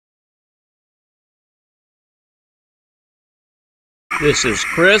This is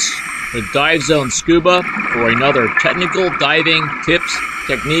Chris with Dive Zone Scuba for another technical diving tips,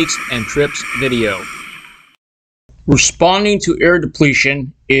 techniques, and trips video. Responding to air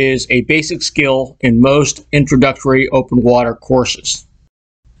depletion is a basic skill in most introductory open water courses.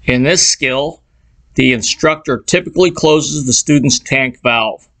 In this skill, the instructor typically closes the student's tank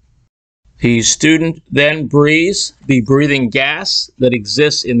valve. The student then breathes the breathing gas that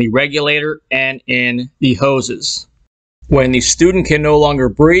exists in the regulator and in the hoses. When the student can no longer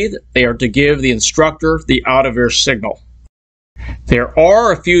breathe, they are to give the instructor the out-of-air signal. There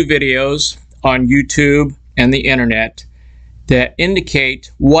are a few videos on YouTube and the internet that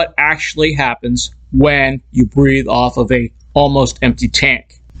indicate what actually happens when you breathe off of an almost empty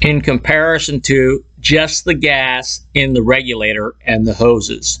tank, in comparison to just the gas in the regulator and the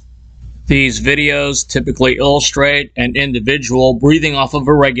hoses. These videos typically illustrate an individual breathing off of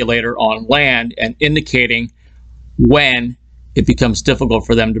a regulator on land and indicating when it becomes difficult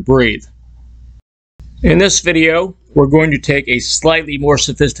for them to breathe. In this video, we're going to take a slightly more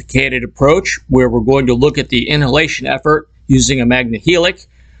sophisticated approach where we're going to look at the inhalation effort using a magnehelic.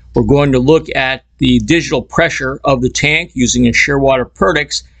 We're going to look at the digital pressure of the tank using a shearwater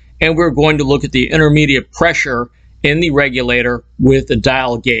Perdix, and we're going to look at the intermediate pressure in the regulator with a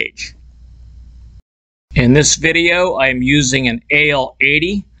dial gauge. In this video, I'm using an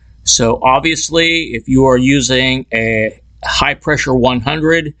AL80. So obviously, if you are using a high pressure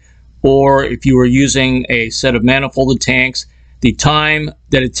 100, or if you are using a set of manifolded tanks, the time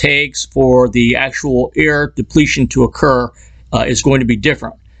that it takes for the actual air depletion to occur is going to be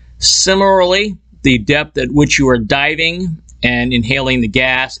different. Similarly, the depth at which you are diving and inhaling the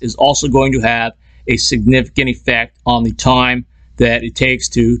gas is also going to have a significant effect on the time that it takes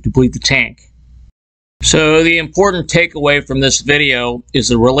to deplete the tank. So the important takeaway from this video is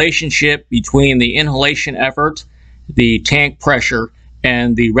the relationship between the inhalation effort, the tank pressure,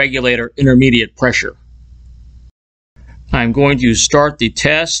 and the regulator intermediate pressure. I'm going to start the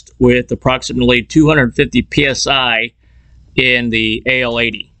test with approximately 250 psi in the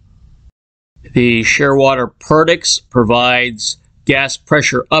AL80. The shearwater Perdix provides gas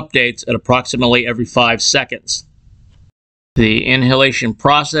pressure updates at approximately every 5 seconds. The inhalation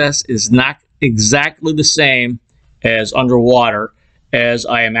process is not exactly the same as underwater, as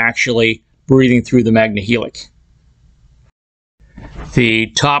I am actually breathing through the magnehelic.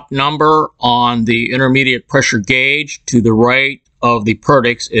 The top number on the intermediate pressure gauge to the right of the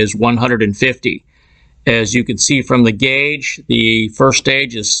Perdix is 150. As you can see from the gauge, the first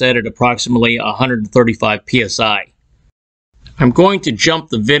stage is set at approximately 135 psi. I'm going to jump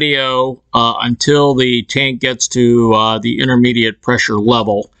the video until the tank gets to the intermediate pressure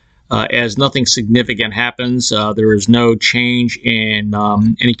level. As nothing significant happens, there is no change in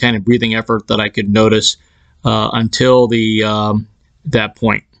any kind of breathing effort that I could notice until that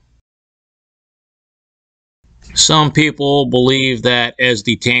point. Some people believe that as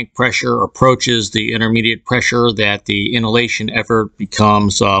the tank pressure approaches the intermediate pressure, that the inhalation effort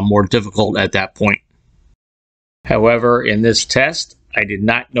becomes more difficult at that point. However, in this test, I did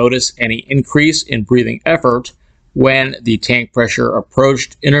not notice any increase in breathing effort when the tank pressure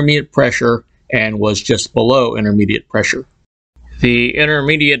approached intermediate pressure and was just below intermediate pressure. The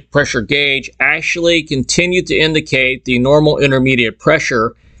intermediate pressure gauge actually continued to indicate the normal intermediate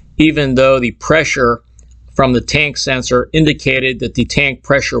pressure, even though the pressure from the tank sensor indicated that the tank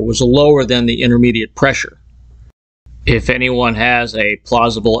pressure was lower than the intermediate pressure. If anyone has a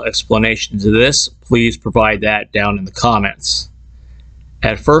plausible explanation to this, please provide that down in the comments.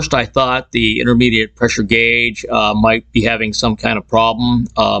 At first, I thought the intermediate pressure gauge might be having some kind of problem,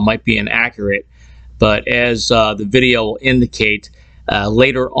 might be inaccurate. But as the video will indicate,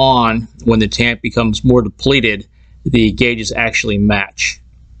 later on, when the tank becomes more depleted, the gauges actually match.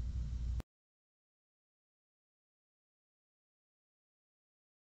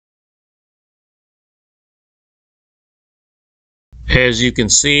 As you can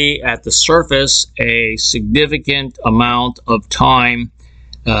see at the surface, a significant amount of time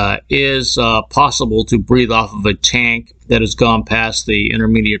is possible to breathe off of a tank that has gone past the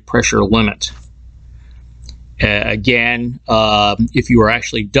intermediate pressure limit. Again, if you are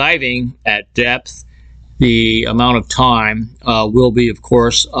actually diving at depth, the amount of time will be, of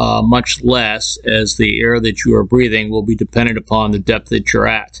course, much less, as the air that you are breathing will be dependent upon the depth that you're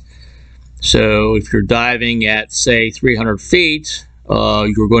at. So if you're diving at, say, 300 feet,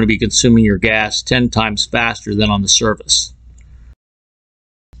 you're going to be consuming your gas 10 times faster than on the surface.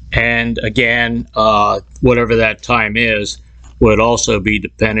 And again, whatever that time is would also be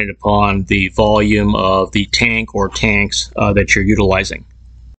dependent upon the volume of the tank or tanks that you're utilizing.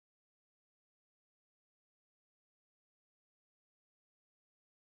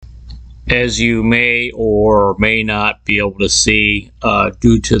 As you may or may not be able to see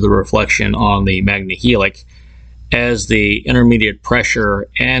due to the reflection on the magnehelic, as the intermediate pressure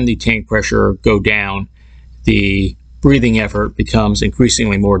and the tank pressure go down, the breathing effort becomes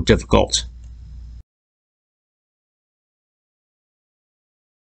increasingly more difficult.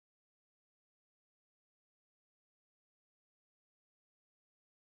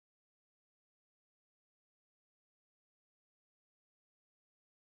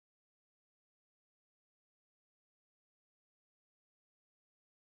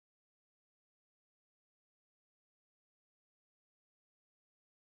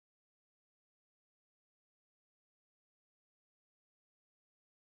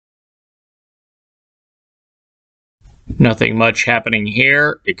 Nothing much happening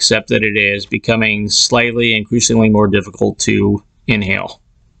here, except that it is becoming slightly increasingly more difficult to inhale.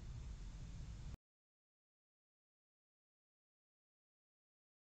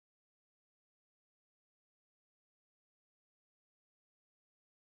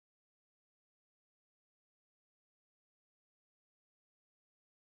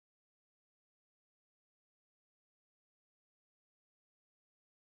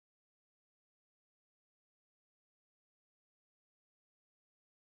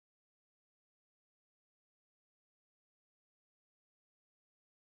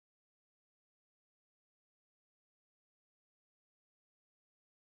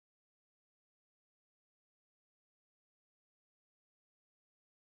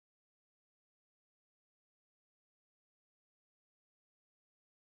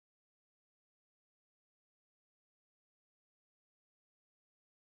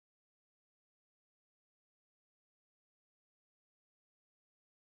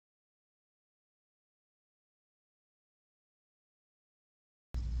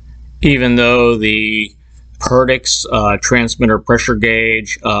 Even though the Perdix transmitter pressure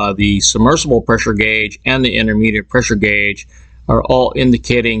gauge, the submersible pressure gauge, and the intermediate pressure gauge are all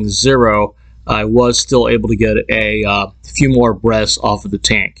indicating 0, I was still able to get a few more breaths off of the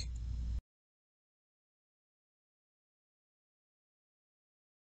tank.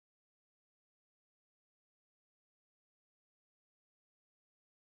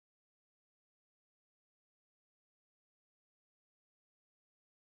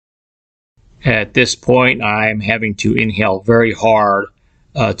 At this point, I'm having to inhale very hard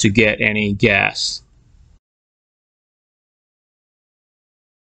to get any gas.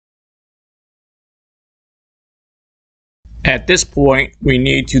 At this point, we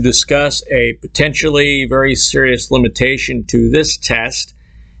need to discuss a potentially very serious limitation to this test,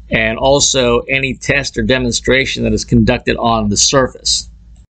 and also any test or demonstration that is conducted on the surface.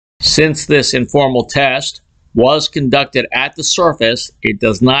 Since this informal test was conducted at the surface, it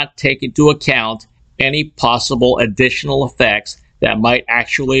does not take into account any possible additional effects that might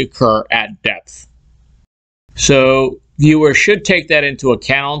actually occur at depth. So viewers should take that into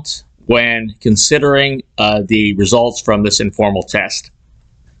account when considering the results from this informal test.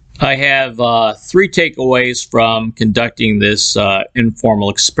 I have 3 takeaways from conducting this informal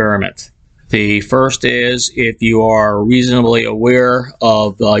experiment. The first is, if you are reasonably aware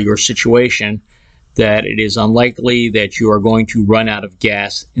of your situation, that it is unlikely that you are going to run out of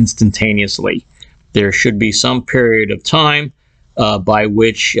gas instantaneously. There should be some period of time by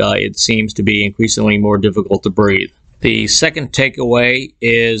which it seems to be increasingly more difficult to breathe. The second takeaway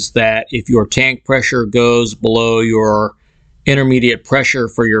is that if your tank pressure goes below your intermediate pressure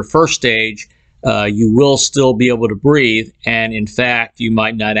for your first stage, you will still be able to breathe, and in fact, you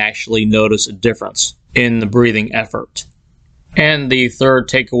might not actually notice a difference in the breathing effort. And the third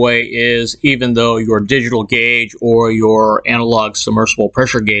takeaway is, even though your digital gauge or your analog submersible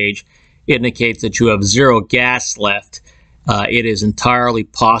pressure gauge indicates that you have 0 gas left, it is entirely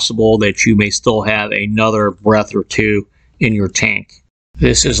possible that you may still have another breath or 2 in your tank.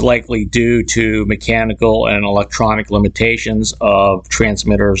 This is likely due to mechanical and electronic limitations of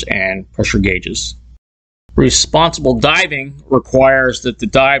transmitters and pressure gauges. Responsible diving requires that the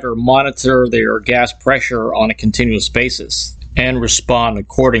diver monitor their gas pressure on a continuous basis and respond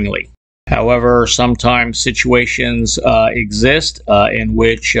accordingly. However, sometimes situations exist in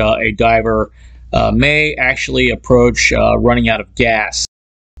which a diver may actually approach running out of gas.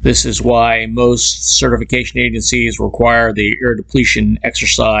 This is why most certification agencies require the air depletion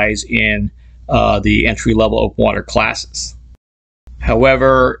exercise in the entry-level open water classes.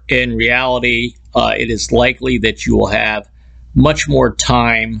 However, in reality, it is likely that you will have much more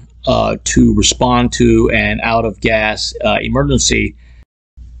time to respond to an out of gas emergency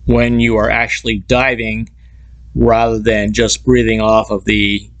when you are actually diving rather than just breathing off of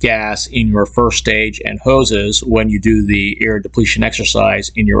the gas in your first stage and hoses when you do the air depletion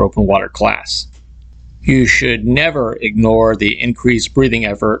exercise in your open water class. You should never ignore the increased breathing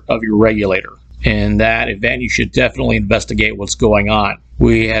effort of your regulator. In that event, you should definitely investigate what's going on.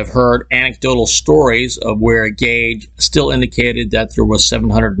 We have heard anecdotal stories of where a gauge still indicated that there was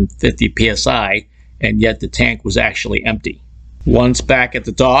 750 psi, and yet the tank was actually empty. Once back at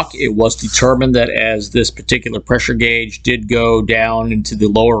the dock, it was determined that as this particular pressure gauge did go down into the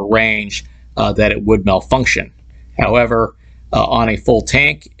lower range, that it would malfunction. However, on a full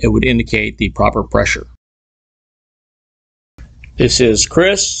tank, it would indicate the proper pressure. This is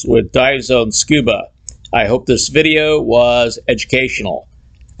Chris with Dive Zone Scuba. I hope this video was educational.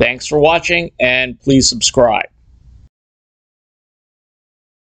 Thanks for watching, and please subscribe.